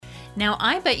Now,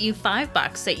 I bet you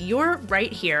 $5 that you're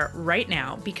right here, right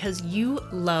now, because you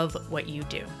love what you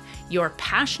do. You're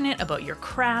passionate about your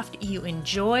craft, you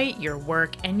enjoy your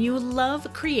work, and you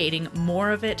love creating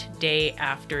more of it day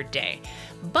after day.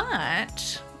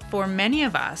 But for many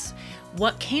of us,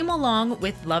 what came along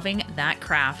with loving that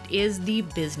craft is the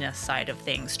business side of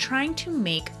things, trying to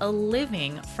make a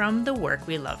living from the work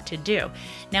we love to do.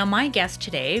 Now, my guest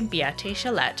today, Beate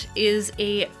Chelette, is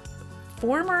a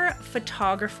former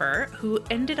photographer who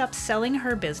ended up selling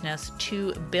her business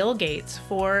to Bill Gates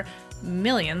for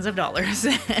millions of dollars.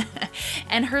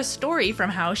 And her story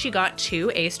from how she got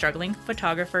to a struggling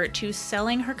photographer to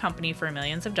selling her company for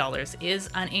millions of dollars is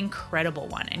an incredible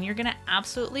one. And you're going to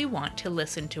absolutely want to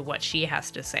listen to what she has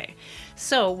to say.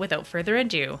 So without further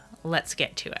ado, let's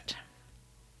get to it.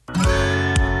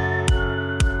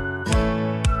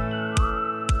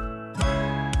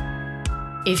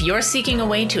 If you're seeking a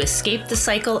way to escape the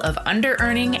cycle of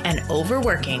under-earning and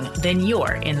overworking, then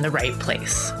you're in the right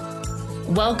place.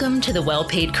 Welcome to The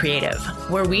Well-Paid Creative,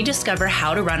 where we discover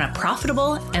how to run a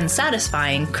profitable and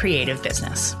satisfying creative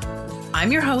business.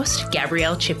 I'm your host,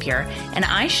 Gabrielle Chipier, and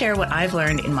I share what I've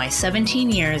learned in my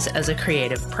 17 years as a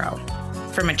creative pro.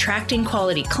 From attracting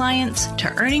quality clients,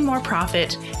 to earning more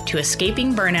profit, to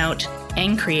escaping burnout,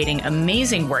 and creating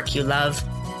amazing work you love,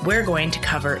 we're going to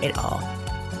cover it all.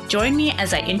 Join me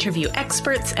as I interview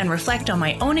experts and reflect on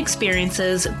my own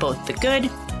experiences, both the good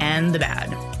and the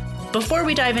bad. Before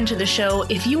we dive into the show,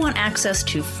 if you want access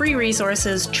to free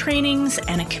resources, trainings,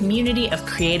 and a community of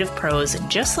creative pros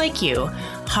just like you,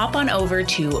 hop on over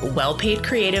to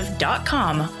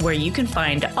wellpaidcreative.com where you can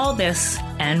find all this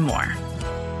and more.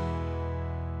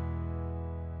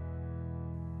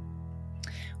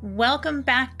 Welcome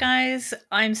back, guys.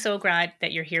 I'm so glad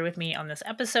that you're here with me on this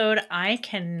episode. I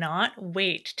cannot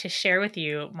wait to share with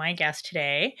you my guest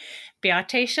today,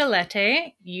 Beate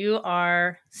Chelette. You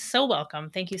are so welcome.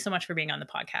 Thank you so much for being on the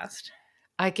podcast.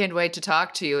 I can't wait to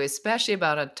talk to you, especially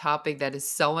about a topic that is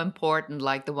so important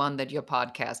like the one that your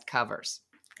podcast covers.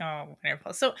 Oh,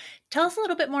 wonderful. So tell us a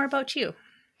little bit more about you.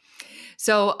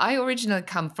 So I originally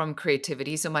come from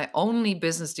creativity. So my only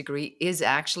business degree is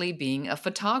actually being a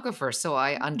photographer. So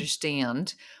I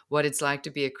understand what it's like to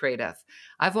be a creative.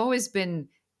 I've always been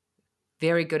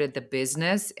very good at the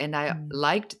business, and I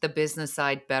liked the business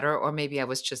side better, or maybe I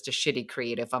was just a shitty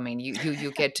creative. I mean, you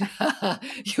get to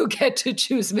you get to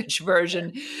choose which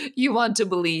version you want to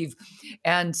believe.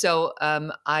 And so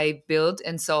I built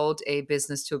and sold a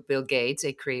business to Bill Gates,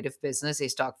 a creative business, a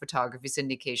stock photography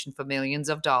syndication for millions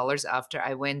of dollars after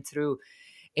I went through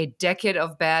a decade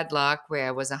of bad luck where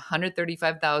I was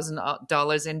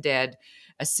 $135,000 in debt,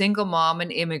 a single mom, an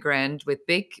immigrant with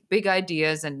big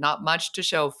ideas and not much to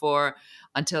show for,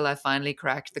 until I finally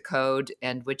cracked the code,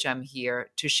 and which I'm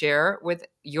here to share with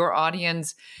your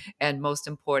audience. And most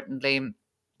importantly,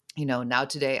 now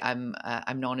today I'm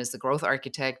known as the growth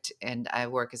architect, and I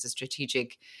work as a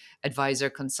strategic advisor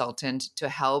consultant to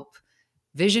help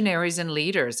visionaries and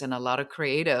leaders and a lot of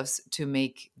creatives to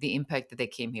make the impact that they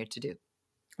came here to do.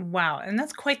 Wow. And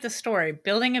that's quite the story.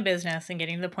 Building a business and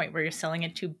getting to the point where you're selling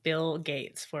it to Bill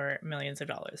Gates for millions of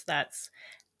dollars. That's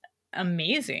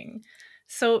amazing.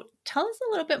 So tell us a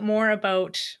little bit more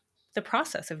about the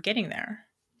process of getting there.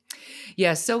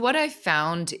 Yeah. So what I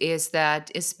found is that,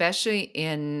 especially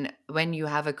when you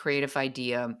have a creative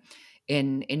idea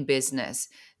in business,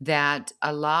 that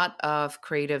a lot of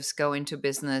creatives go into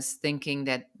business thinking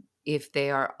that if they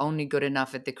are only good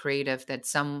enough at the creative, that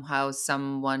somehow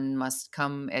someone must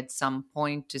come at some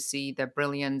point to see their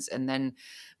brilliance, and then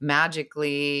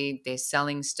magically they're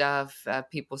selling stuff.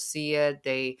 People see it.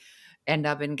 They end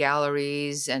up in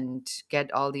galleries and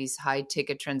get all these high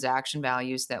ticket transaction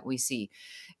values that we see.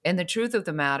 And the truth of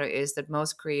the matter is that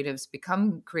most creatives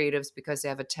become creatives because they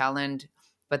have a talent,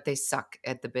 but they suck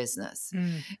at the business.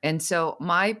 And so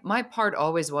my part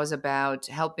always was about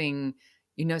helping,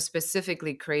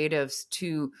 specifically creatives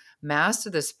to master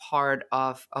this part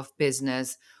of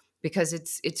business, because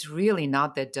it's really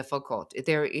not that difficult.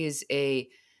 There is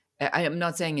I'm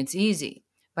not saying it's easy,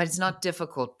 but it's not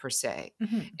difficult per se.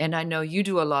 Mm-hmm. And I know you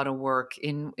do a lot of work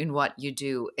in what you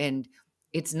do, and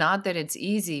it's not that it's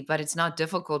easy, but it's not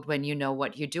difficult when you know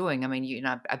what you're doing. I mean,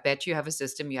 I bet you have a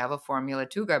system, you have a formula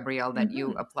too, Gabrielle, that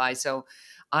you apply. So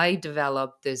I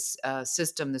developed this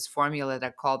system, this formula that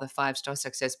I call the 5-Star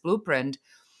Success Blueprint.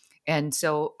 And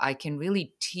so I can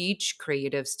really teach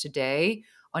creatives today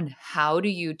on how do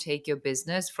you take your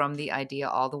business from the idea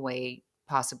all the way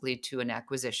possibly to an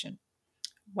acquisition.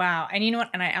 Wow. And you know what?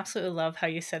 And I absolutely love how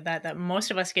you said that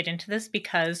most of us get into this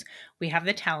because we have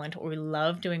the talent or we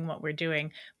love doing what we're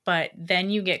doing. But then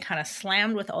you get kind of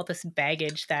slammed with all this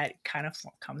baggage that kind of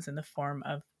comes in the form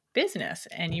of business.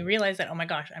 And you realize that, oh my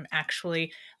gosh, I'm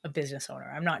actually a business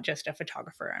owner. I'm not just a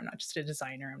photographer. I'm not just a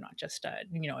designer. I'm not just a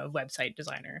website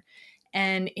designer.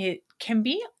 And it can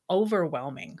be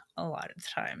overwhelming a lot of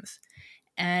times.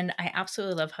 And I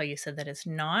absolutely love how you said that it's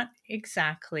not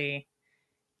exactly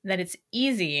that it's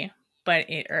easy, but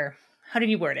or how did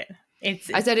you word it?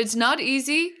 I said it's not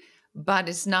easy, but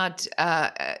it's not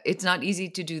easy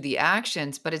to do the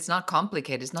actions, but it's not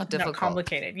complicated. It's not Not difficult.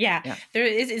 complicated. Yeah. Yeah.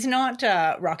 It's not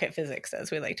rocket physics, as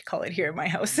we like to call it here in my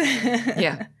house.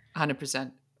 Yeah,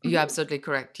 100%. You're Mhm. absolutely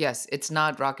correct. Yes, it's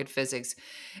not rocket physics.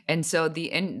 And so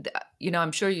the end,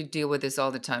 I'm sure you deal with this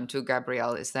all the time too,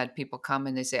 Gabrielle, is that people come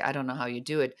and they say, I don't know how you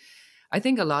do it. I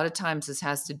think a lot of times this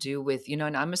has to do with,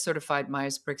 and I'm a certified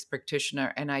Myers-Briggs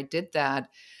practitioner, and I did that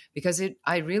because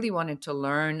I really wanted to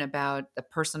learn about the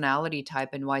personality type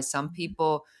and why some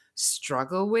people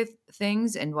struggle with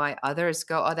things and why others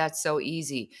go, oh, that's so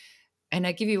easy. And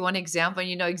I give you one example, and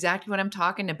you know exactly what I'm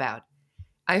talking about.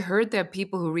 I heard there are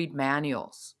people who read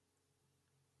manuals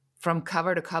from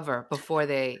cover to cover before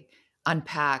they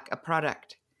unpack a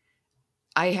product.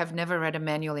 I have never read a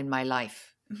manual in my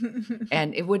life.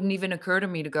 And it wouldn't even occur to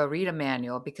me to go read a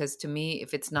manual because to me,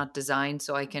 if it's not designed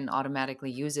so I can automatically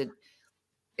use it,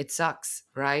 it sucks,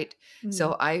 right? Mm.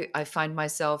 So I find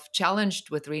myself challenged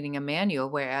with reading a manual,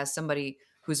 whereas somebody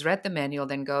who's read the manual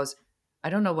then goes, I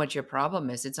don't know what your problem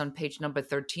is. It's on page number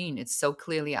 13. It's so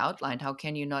clearly outlined. How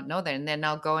can you not know that? And then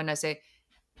I'll go and I say,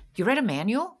 you read a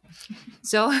manual?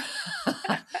 So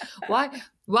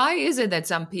why is it that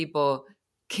some people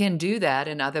can do that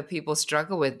and other people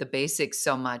struggle with the basics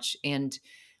so much? And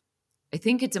I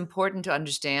think it's important to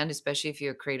understand, especially if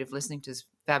you're creative listening to this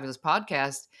fabulous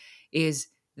podcast, is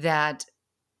that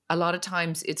a lot of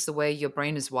times it's the way your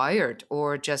brain is wired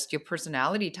or just your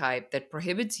personality type that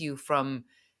prohibits you from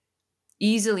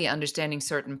easily understanding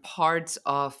certain parts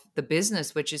of the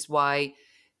business, which is why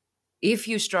if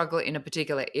you struggle in a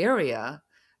particular area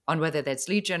on whether that's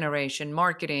lead generation,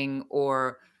 marketing,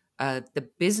 or the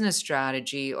business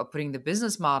strategy or putting the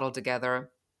business model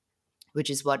together, which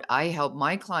is what I help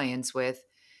my clients with,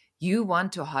 you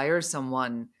want to hire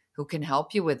someone who can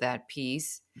help you with that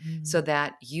piece so Mhm.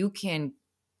 that you can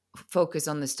focus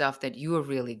on the stuff that you are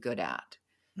really good at.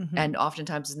 And Mhm.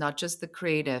 oftentimes it's not just the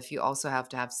creative, you also have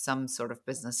to have some sort of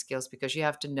business skills because you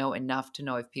have to know enough to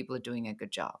know if people are doing a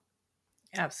good job.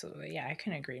 Absolutely. Yeah, I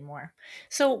can agree more.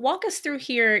 So walk us through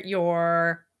here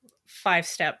your 5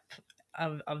 step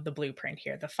of the blueprint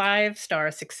here. The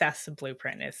 5-star success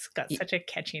blueprint. It's got such a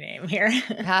catchy name here.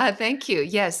 Thank you.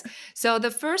 Yes. So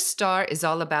the first star is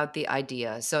all about the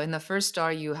idea. So in the first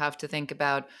star, you have to think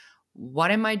about what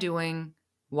am I doing?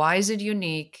 Why is it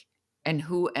unique? And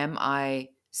who am I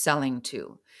selling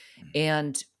to?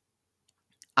 And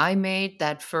I made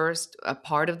that first a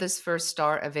part of this first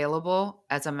star available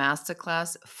as a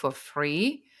masterclass for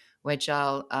free, which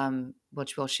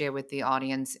we'll share with the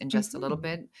audience in just a little Mhm.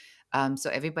 bit. So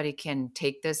everybody can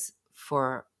take this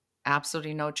for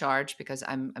absolutely no charge because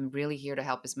I'm really here to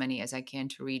help as many as I can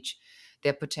to reach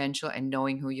their potential, and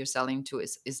knowing who you're selling to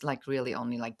is like really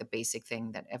only like the basic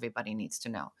thing that everybody needs to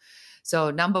know.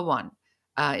 So number one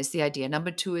is the idea. Number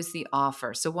two is the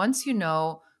offer. So once you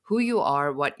know who you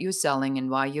are, what you're selling, and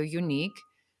why you're unique,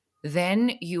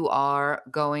 then you are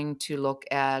going to look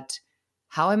at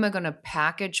how am I going to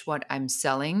package what I'm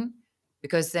selling?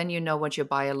 Because then you know what your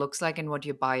buyer looks like and what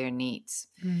your buyer needs.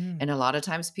 Mhm. And a lot of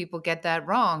times people get that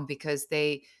wrong because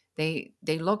they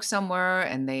look somewhere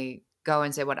and they go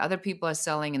and say what other people are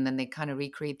selling, and then they kind of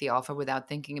recreate the offer without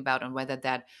thinking about on whether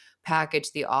that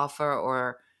package, the offer,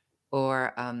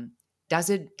 or does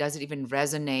it even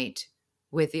resonate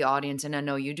with the audience. And I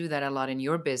know you do that a lot in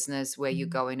your business where you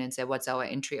Mhm. go in and say, what's our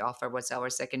entry offer? What's our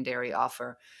secondary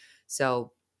offer?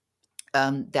 So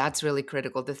that's really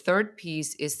critical. The third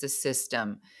piece is the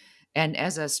system. And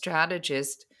as a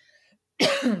strategist,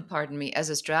 pardon me, as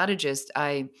a strategist,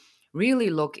 I really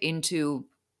look into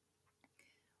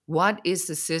what is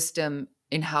the system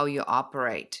in how you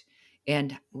operate,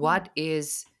 and what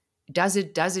is does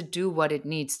it do what it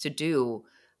needs to do?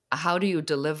 How do you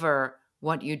deliver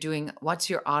what you're doing? What's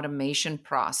your automation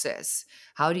process?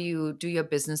 How do you do your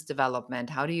business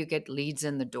development? How do you get leads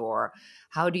in the door?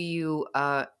 How do you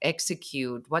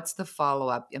execute? What's the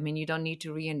follow-up? I mean, you don't need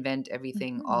to reinvent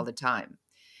everything all Mhm. the time.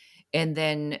 And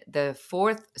then the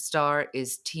fourth star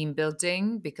is team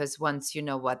building, because once you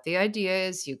know what the idea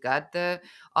is, you got the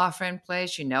offer in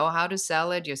place, you know how to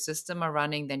sell it, your system are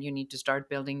running, then you need to start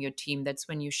building your team. That's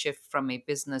when you shift from a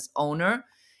business owner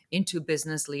into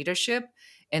business leadership.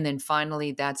 And then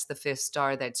finally, that's the fifth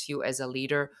star. That's you as a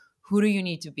leader. Who do you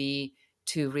need to be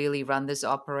to really run this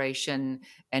operation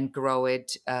and grow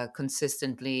it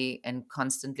consistently and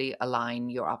constantly align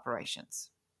your operations?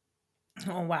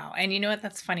 Oh, wow. And you know what?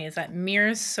 That's funny is that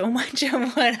mirrors so much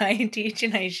of what I teach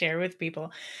and I share with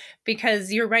people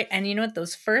because you're right. And you know what?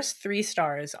 Those first three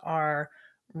stars are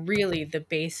really the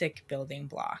basic building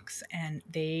blocks and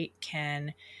they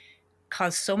can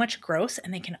cause so much growth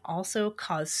and they can also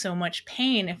cause so much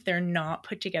pain if they're not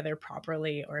put together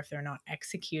properly or if they're not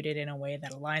executed in a way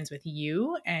that aligns with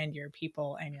you and your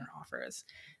people and your offers.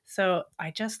 So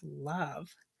I just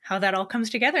love how that all comes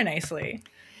together nicely.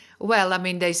 Well, I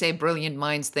mean, they say brilliant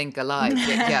minds think alike.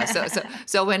 Yeah.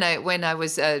 So when I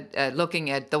was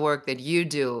looking at the work that you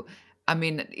do, I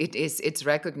mean, it's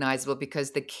recognizable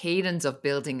because the cadence of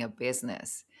building a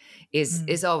business is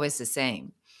Mm, always the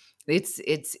same. It's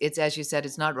as you said,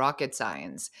 it's not rocket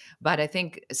science. But I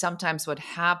think sometimes what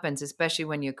happens, especially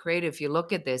when you're creative, you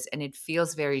look at this and it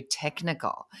feels very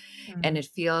technical, and mm, it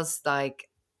feels like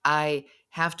I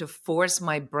have to force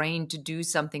my brain to do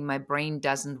something my brain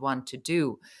doesn't want to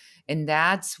do. And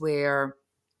that's where,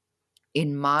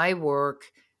 in my work,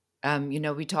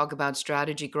 we talk about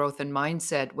strategy, growth, and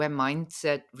mindset, where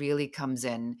mindset really comes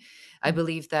in. I mm,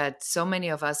 believe that so many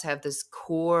of us have this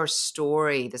core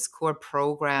story, this core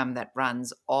program that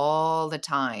runs all the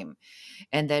time.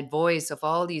 And that voice of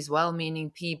all these well meaning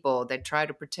people that try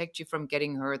to protect you from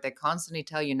getting hurt, that constantly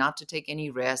tell you not to take any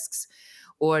risks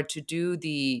or to do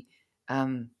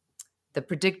um, the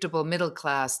predictable middle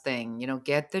class thing,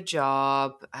 get the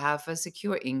job, have a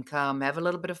secure income, have a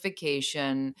little bit of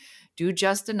vacation, do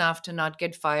just enough to not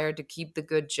get fired, to keep the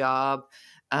good job,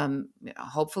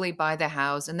 hopefully buy the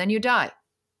house, and then you die.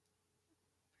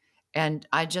 And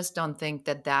I just don't think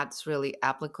that that's really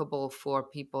applicable for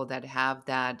people that have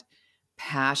that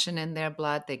passion in their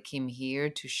blood. They came here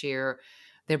to share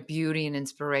their beauty and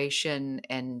inspiration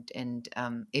and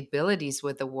abilities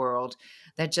with the world.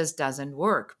 That just doesn't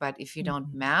work. But if you don't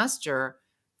mhm. master,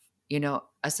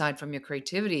 aside from your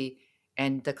creativity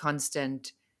and the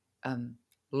constant um,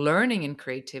 learning and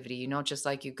creativity, just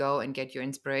like you go and get your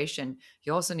inspiration,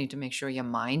 you also need to make sure your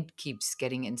mind keeps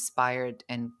getting inspired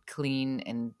and clean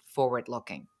and forward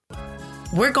looking.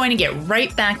 We're going to get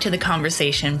right back to the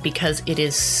conversation because it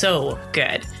is so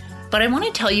good. But I want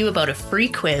to tell you about a free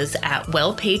quiz at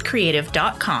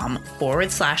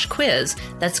wellpaidcreative.com/quiz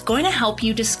that's going to help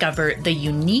you discover the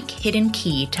unique hidden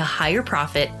key to higher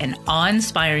profit and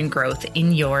awe-inspiring growth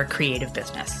in your creative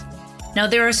business. Now,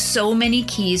 there are so many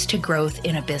keys to growth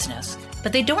in a business,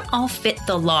 but they don't all fit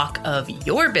the lock of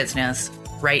your business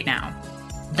right now.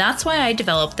 That's why I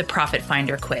developed the Profit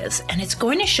Finder quiz, and it's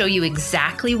going to show you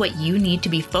exactly what you need to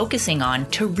be focusing on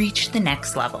to reach the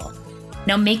next level.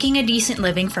 Now, making a decent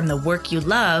living from the work you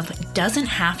love doesn't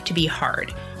have to be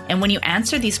hard. And when you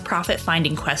answer these profit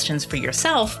finding questions for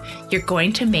yourself, you're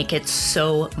going to make it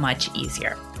so much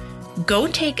easier. Go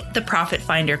take the Profit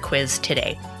Finder quiz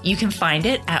today. You can find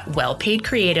it at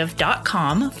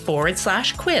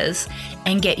wellpaidcreative.com/quiz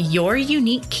and get your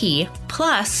unique key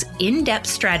plus in-depth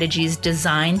strategies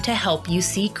designed to help you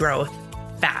see growth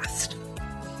fast.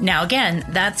 Now, again,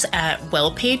 that's at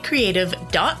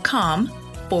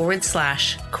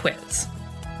wellpaidcreative.com/quiz.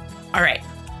 All right,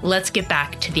 let's get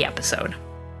back to the episode.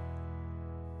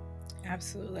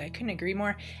 Absolutely. I couldn't agree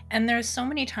more. And there's so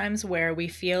many times where we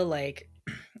feel like,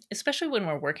 especially when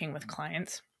we're working with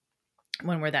clients,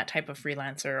 when we're that type of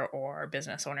freelancer or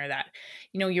business owner, that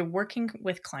you're working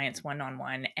with clients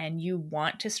one-on-one and you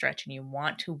want to stretch and you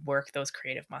want to work those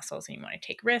creative muscles and you want to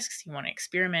take risks, you want to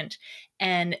experiment,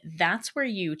 and that's where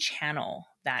you channel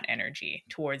that energy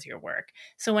towards your work.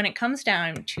 So when it comes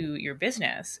down to your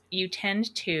business, you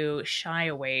tend to shy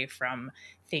away from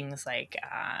things like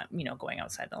going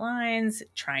outside the lines,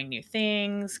 trying new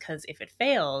things, because if it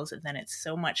fails, then it's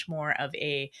so much more of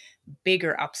a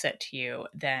bigger upset to you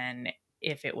than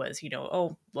if it was,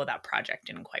 oh, well, that project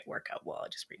didn't quite work out well, I'll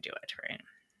just redo it, right?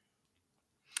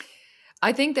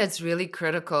 I think that's really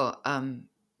critical.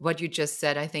 What you just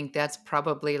said, I think that's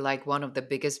probably like one of the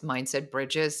biggest mindset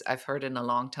bridges I've heard in a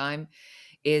long time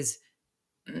is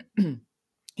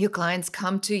your clients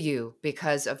come to you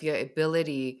because of your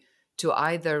ability to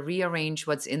either rearrange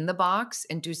what's in the box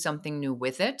and do something new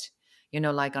with it,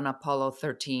 like on Apollo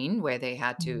 13, where they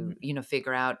had to, Mm,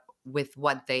 figure out with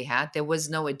what they had. There was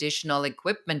no additional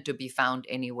equipment to be found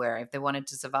anywhere. If they wanted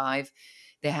to survive,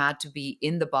 They had to be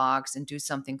in the box and do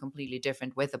something completely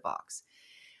different with the box.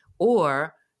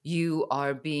 Or you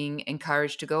are being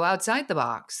encouraged to go outside the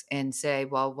box and say,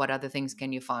 well, what other things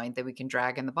can you find that we can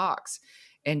drag in the box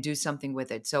and do something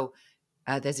with it? So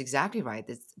that's exactly right.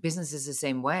 This business is the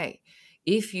same way.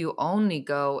 If you only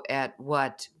go at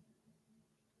what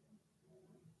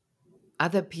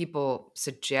other people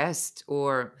suggest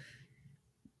or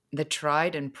the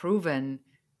tried and proven,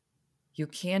 you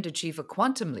can't achieve a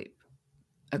quantum leap.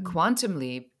 A Mm. quantum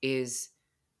leap is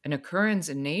an occurrence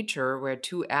in nature where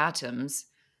two atoms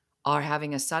are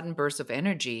having a sudden burst of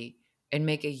energy and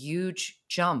make a huge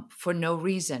jump for no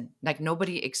reason. Like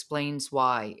nobody explains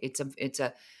why. It's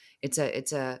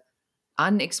a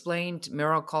unexplained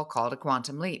miracle called a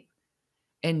quantum leap.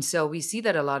 And so we see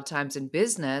that a lot of times in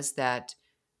business that,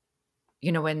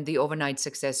 when the overnight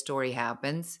success story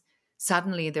happens,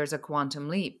 suddenly there's a quantum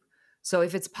leap. So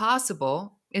if it's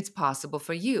possible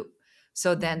for you.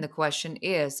 So then Mhm. the question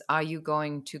is, are you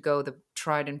going to go the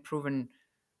tried and proven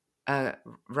uh,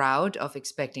 route of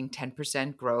expecting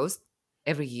 10% growth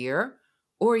every year?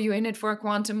 Or are you in it for a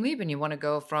quantum leap and you want to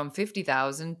go from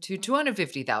 50,000 to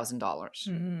 $250,000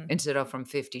 Mhm. instead of from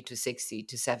 50 to 60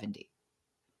 to 70?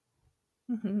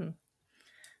 Mhm.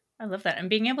 I love that. And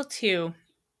being able to,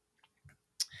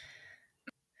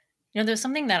 there's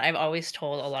something that I've always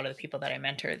told a lot of the people that I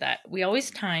mentor, that we always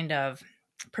kind of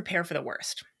prepare for the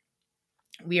worst.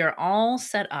 We are all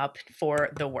set up for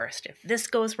the worst. If this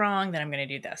goes wrong, then I'm going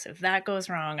to do this. If that goes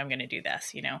wrong, I'm going to do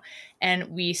this. And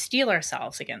we steel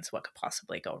ourselves against what could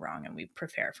possibly go wrong and we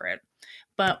prepare for it.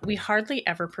 But we hardly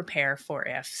ever prepare for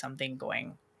if something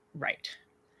going right.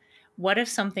 What if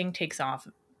something takes off?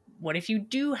 What if you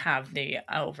do have the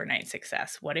overnight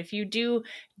success? What if you do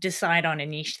decide on a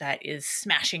niche that is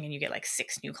smashing and you get like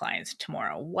 6 new clients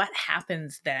tomorrow? What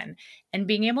happens then? And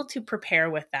being able to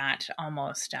prepare with that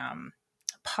almost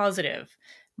positive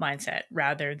mindset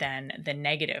rather than the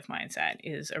negative mindset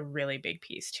is a really big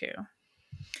piece too.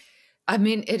 I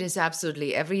mean, it is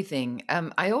absolutely everything.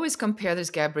 I always compare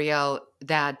this, Gabrielle,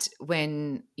 that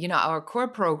when our core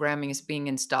programming is being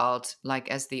installed, like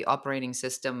as the operating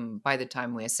system by the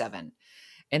time we're 7,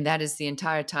 and that is the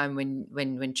entire time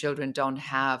when children don't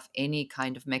have any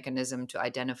kind of mechanism to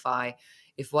identify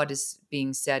if what is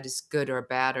being said is good or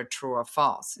bad or true or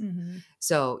false. Mm-hmm.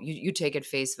 So you take at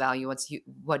face value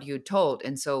what you're told.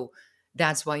 And so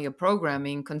that's why your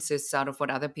programming consists out of what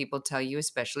other people tell you,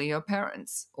 especially your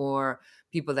parents or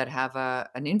people that have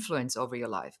an influence over your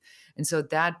life. And so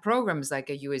that program is like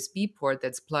a USB port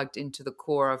that's plugged into the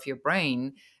core of your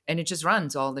brain and it just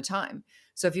runs all the time.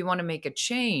 So if you want to make a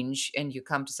change and you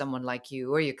come to someone like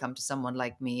you or you come to someone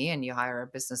like me and you hire a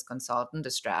business consultant,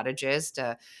 a strategist,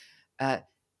 uh,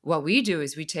 what we do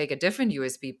is we take a different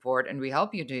USB port and we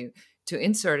help you to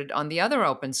insert it on the other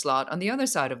open slot on the other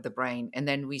side of the brain, and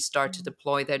then we start to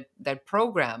deploy that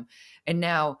program. And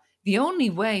now the only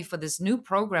way for this new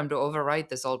program to overwrite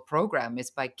this old program is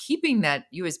by keeping that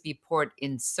USB port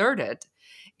inserted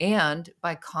and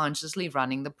by consciously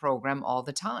running the program all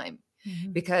the time.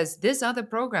 Mm-hmm. Because this other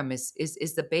program is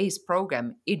the base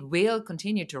program. It will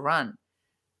continue to run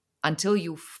until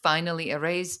you finally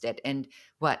erased it. And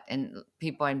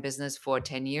people are in business for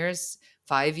 10 years,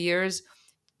 5 years,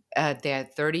 they're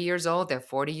 30 years old, they're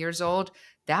 40 years old.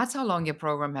 That's how long your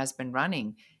program has been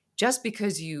running. Just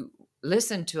because you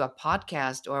listen to a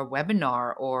podcast or a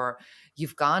webinar or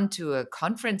you've gone to a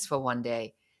conference for one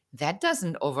day, that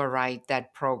doesn't overwrite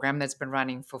that program that's been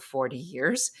running for 40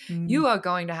 years. Mm-hmm. You are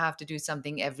going to have to do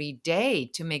something every day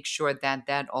to make sure that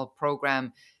that old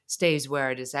program stays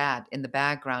where it is at in the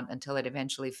background until it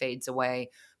eventually fades away,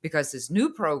 because this new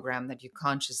program that you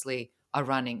consciously are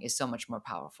running is so much more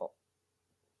powerful.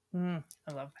 I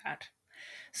love that.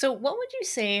 So, what would you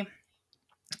say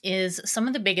is some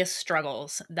of the biggest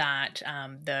struggles that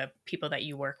the people that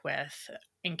you work with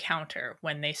encounter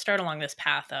when they start along this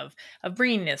path of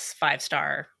bringing this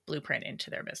 5-star blueprint into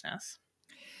their business?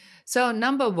 So,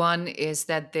 number one is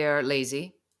that they're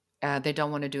lazy. They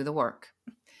don't want to do the work.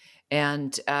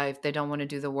 And if they don't want to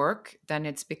do the work, then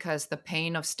it's because the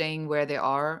pain of staying where they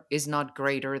are is not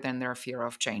greater than their fear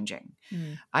of changing.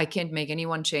 Mm. I can't make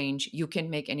anyone change. You can't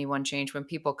make anyone change. When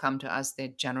people come to us, they're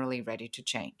generally ready to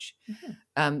change.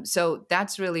 Mhm. So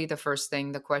that's really the first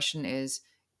thing. The question is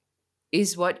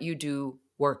what you do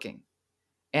working?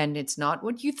 And it's not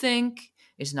what you think,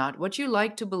 it's not what you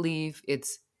like to believe.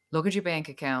 It's look at your bank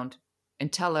account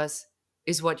and tell us,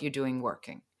 is what you're doing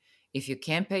working? If you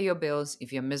can't pay your bills,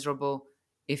 if you're miserable,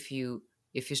 if you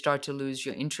start to lose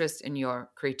your interest in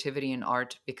your creativity and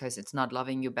art because it's not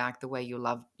loving you back the way you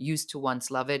used to once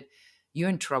love it, you're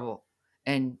in trouble,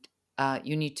 and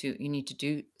you need to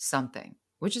do something.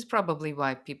 which is probably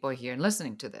why people are here and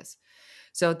listening to this.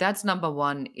 So that's number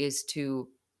one, is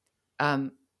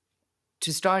um,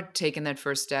 to start taking that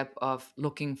first step of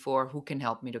looking for who can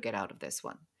help me to get out of this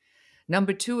one.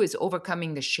 Number two is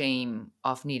overcoming the shame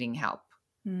of needing help.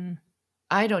 Mm.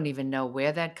 I don't even know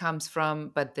where that comes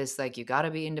from, but this, like, you got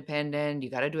to be independent, you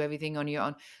got to do everything on your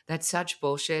own. That's such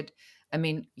bullshit. I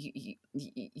mean,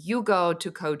 you go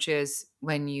to coaches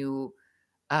when you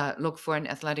look for an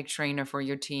athletic trainer for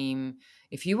your team.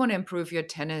 If you want to improve your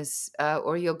tennis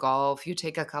or your golf, you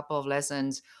take a couple of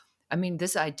lessons. I mean,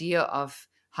 this idea of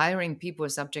hiring people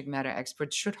as subject matter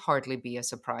experts should hardly be a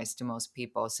surprise to most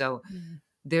people. So Mm.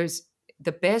 there's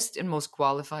the best and most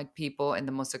qualified people and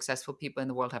the most successful people in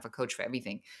the world have a coach for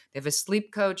everything. They have a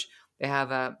sleep coach, they have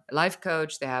a life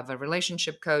coach, they have a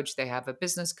relationship coach, they have a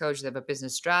business coach, they have a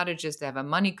business strategist, they have a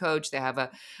money coach, they have a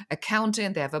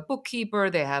accountant, they have a bookkeeper,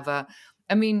 they have a,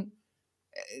 I mean,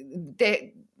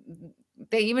 they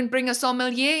they even bring a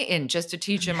sommelier in just to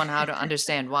teach him on how to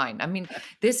understand wine. I mean,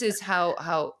 this is how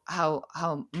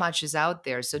much is out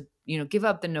there. So, give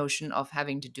up the notion of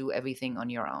having to do everything on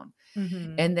your own.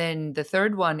 Mhm. And then the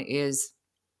third one is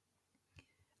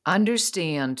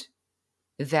understand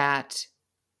that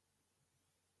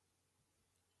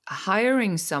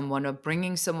hiring someone or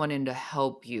bringing someone in to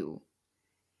help you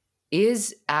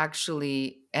is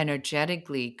actually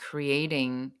energetically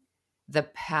creating the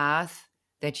path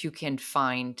that you can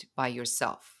find by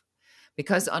yourself.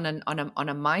 Because on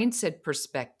a mindset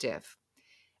perspective,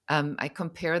 I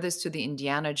compare this to the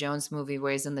Indiana Jones movie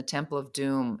where he's in the Temple of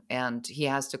Doom and he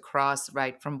has to cross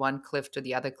right from one cliff to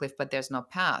the other cliff, but there's no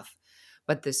path.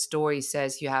 But the story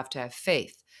says you have to have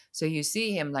faith. So you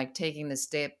see him like taking the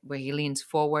step where he leans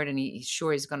forward and he's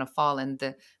sure he's going to fall, and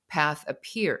the path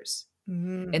appears.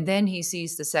 And Mhm. then he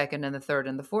sees the second and the third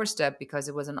and the fourth step because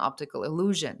it was an optical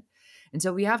illusion. And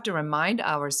so we have to remind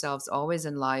ourselves always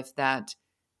in life that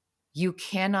you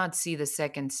cannot see the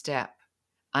second step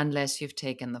unless you've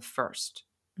taken the first,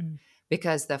 Mm.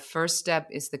 because the first step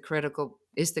is the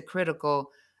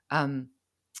critical um,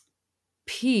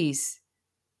 piece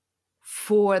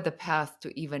for the path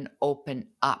to even open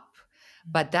up.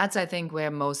 But that's, I think,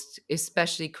 where most,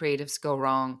 especially creatives, go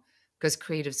wrong, because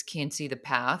creatives can't see the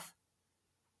path.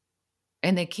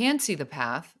 And they can't see the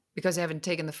path because they haven't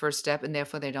taken the first step, and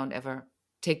therefore they don't ever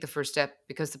take the first step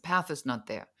because the path is not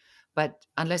there. But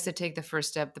unless they take the first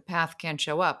step, the path can't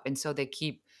show up. And so they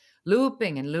keep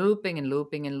looping and looping and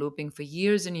looping and looping for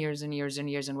years and years and years and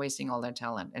years and wasting all their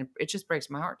talent. And it just breaks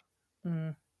my heart.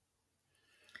 Mm.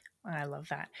 I love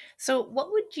that. So,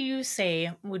 what would you say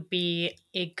would be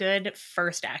a good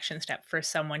first action step for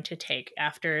someone to take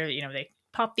after, they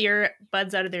pop the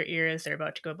buds out of their ears, they're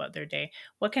about to go about their day?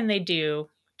 What can they do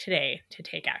today to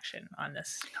take action on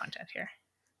this content here?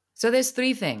 So there's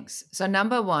three things. So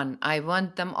number one, I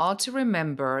want them all to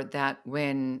remember that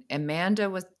when Amanda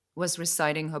was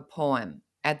reciting her poem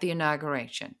at the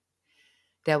inauguration,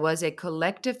 there was a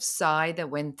collective sigh that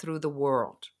went through the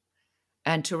world.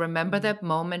 And to remember Mm. that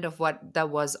moment of what that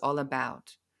was all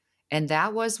about. And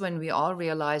that was when we all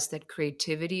realized that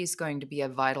creativity is going to be a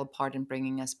vital part in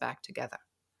bringing us back together.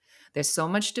 There's so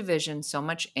much division, so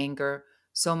much anger,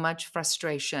 so much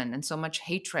frustration, and so much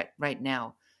hatred right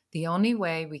now. The only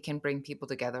way we can bring people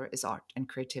together is art and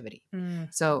creativity.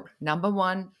 Mm. So, number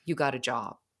one, you got a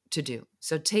job to do.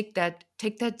 So take that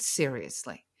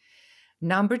seriously.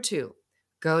 Number two,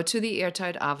 go to the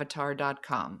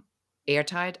airtightavatar.com,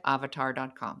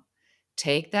 airtightavatar.com.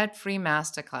 Take that free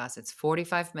masterclass. It's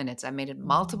 45 minutes. I made it Mhm.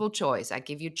 multiple choice. I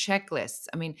give you checklists.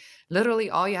 I mean, literally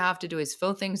all you have to do is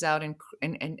fill things out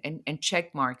and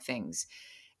check mark things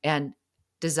and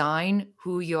design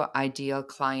who your ideal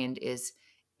client is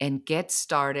and get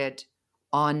started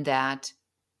on that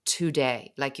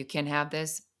today. Like, you can have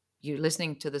this, you're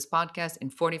listening to this podcast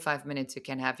in 45 minutes, you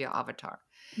can have your avatar.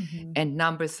 Mhm. And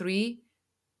number three,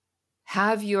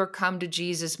 have your come to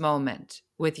Jesus moment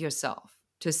with yourself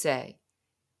to say,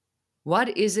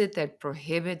 what is it that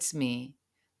prohibits me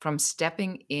from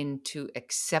stepping into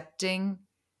accepting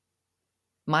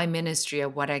my ministry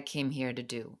of what I came here to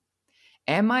do?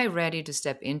 Am I ready to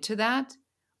step into that?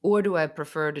 Or do I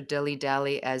prefer to dilly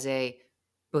dally as a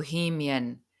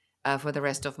bohemian for the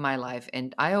rest of my life?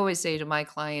 And I always say to my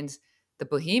clients, the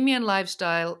bohemian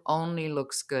lifestyle only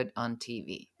looks good on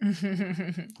TV.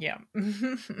 Yeah.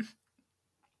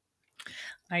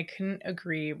 I couldn't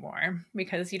agree more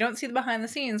because you don't see the behind the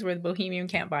scenes where the bohemian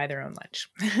can't buy their own lunch.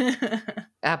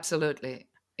 Absolutely.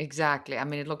 Exactly. I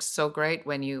mean, it looks so great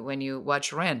when you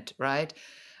watch Rent, right?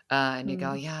 And you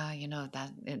go, yeah,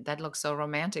 that looks so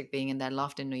romantic being in that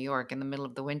loft in New York in the middle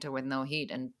of the winter with no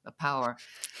heat and power.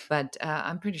 But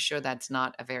I'm pretty sure that's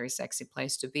not a very sexy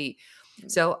place to be.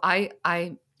 So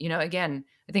again,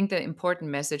 I think the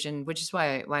important message, and which is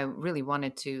why I really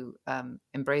wanted to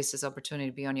embrace this opportunity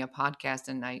to be on your podcast,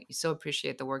 and I so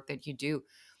appreciate the work that you do,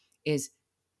 is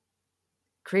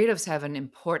creatives have an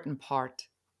important part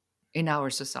in our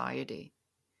society.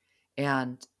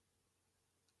 And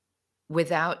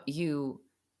without you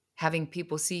having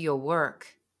people see your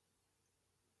work,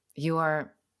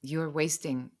 you're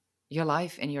wasting your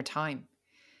life and your time.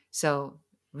 So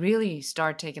really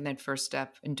start taking that first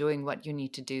step and doing what you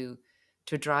need to do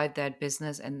to drive that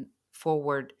business and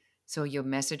forward, so your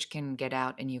message can get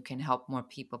out and you can help more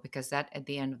people, because that, at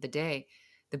the end of the day,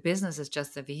 the business is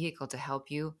just a vehicle to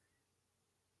help you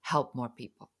help more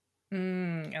people.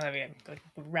 I love you. A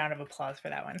round of applause for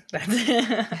that one. That's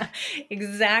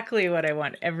exactly what I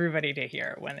want everybody to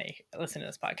hear when they listen to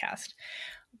this podcast.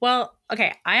 Well,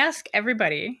 okay. I ask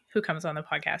everybody who comes on the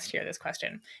podcast here this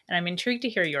question, and I'm intrigued to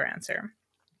hear your answer.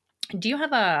 Do you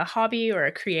have a hobby or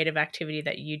a creative activity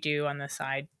that you do on the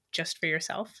side just for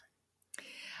yourself?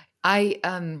 I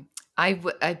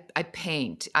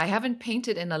paint. I haven't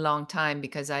painted in a long time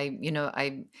because I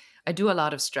do a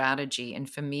lot of strategy, and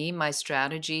for me, my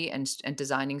strategy and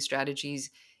designing strategies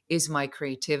is my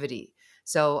creativity.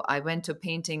 So I went to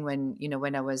painting when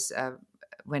I was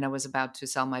about to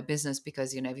sell my business,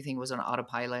 because everything was on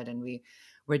autopilot and we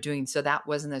were doing, so that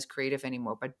wasn't as creative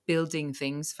anymore. But building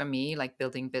things for me, like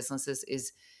building businesses,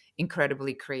 is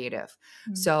incredibly creative.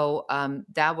 So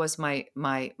that was my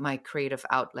creative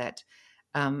outlet.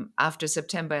 After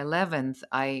September 11th,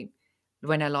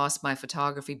 when I lost my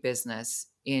photography business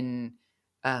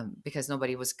because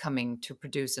nobody was coming to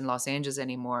produce in Los Angeles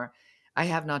anymore, I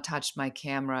have not touched my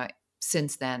camera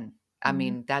since then. I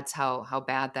mean, that's how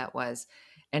bad that was.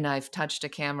 And I've touched a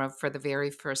camera for the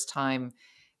very first time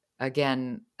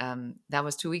again. That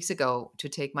was 2 weeks ago, to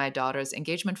take my daughter's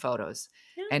engagement photos.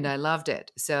 And I loved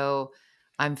it. So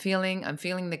I'm feeling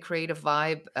the creative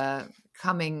vibe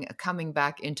coming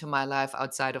back into my life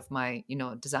outside of my,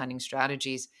 designing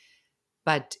strategies.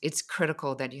 But it's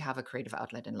critical that you have a creative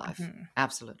outlet in life.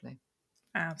 Absolutely.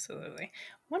 Absolutely.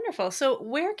 Wonderful. So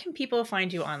where can people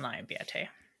find you online, Beate?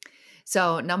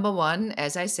 So number one,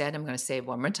 as I said, I'm going to say it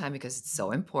one more time because it's so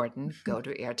important. Go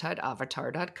to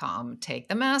airtightavatar.com, take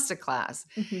the masterclass.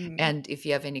 And if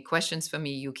you have any questions for me,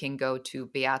 you can go to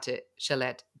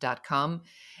beatechelette.com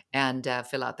and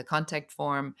fill out the contact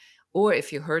form. Or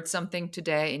if you heard something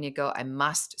today and you go, I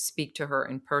must speak to her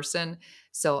in person.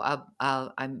 So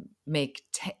I'll make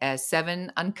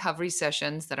 7 uncovery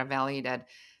sessions that are valued at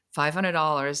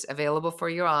 $500 available for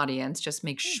your audience. Just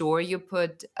make sure you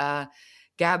put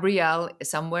Gabrielle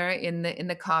somewhere in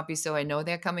the copy, so I know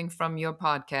they're coming from your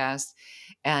podcast.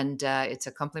 And it's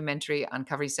a complimentary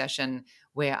uncovery session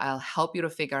where I'll help you to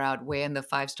figure out where in the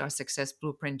 5-star success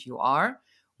blueprint you are,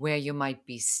 where you might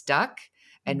be stuck,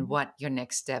 and what your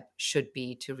next step should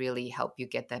be to really help you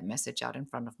get that message out in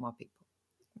front of more people.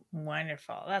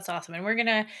 Wonderful. That's awesome. And we're going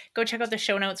to go check out the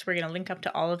show notes. We're going to link up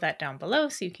to all of that down below,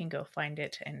 so you can go find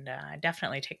it and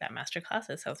definitely take that masterclass.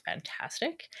 It sounds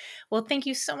fantastic. Well, thank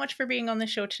you so much for being on the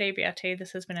show today, Beate.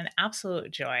 This has been an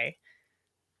absolute joy.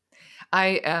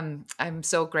 I'm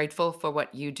so grateful for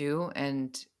what you do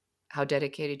and how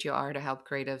dedicated you are to help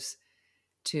creatives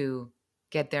to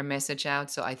get their message out.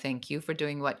 So I thank you for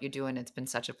doing what you do, and it's been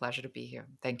such a pleasure to be here.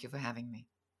 Thank you for having me.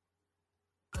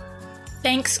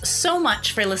 Thanks so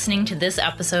much for listening to this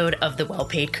episode of The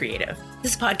Well-Paid Creative.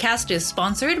 This podcast is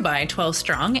sponsored by 12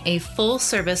 Strong, a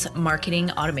full-service marketing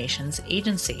automations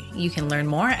agency. You can learn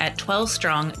more at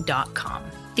 12strong.com.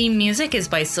 Theme music is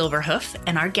by Silverhoof,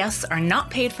 and our guests are not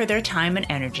paid for their time and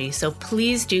energy, so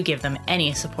please do give them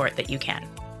any support that you can.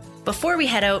 Before we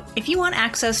head out, if you want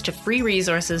access to free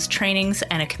resources, trainings,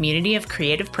 and a community of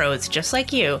creative pros just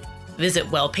like you, visit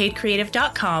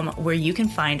wellpaidcreative.com, where you can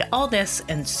find all this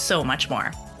and so much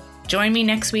more. Join me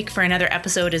next week for another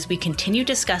episode as we continue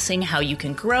discussing how you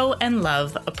can grow and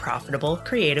love a profitable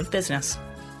creative business.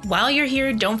 While you're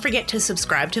here, don't forget to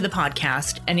subscribe to the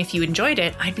podcast, and if you enjoyed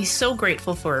it, I'd be so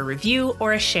grateful for a review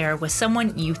or a share with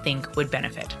someone you think would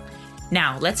benefit.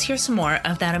 Now, let's hear some more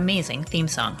of that amazing theme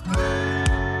song.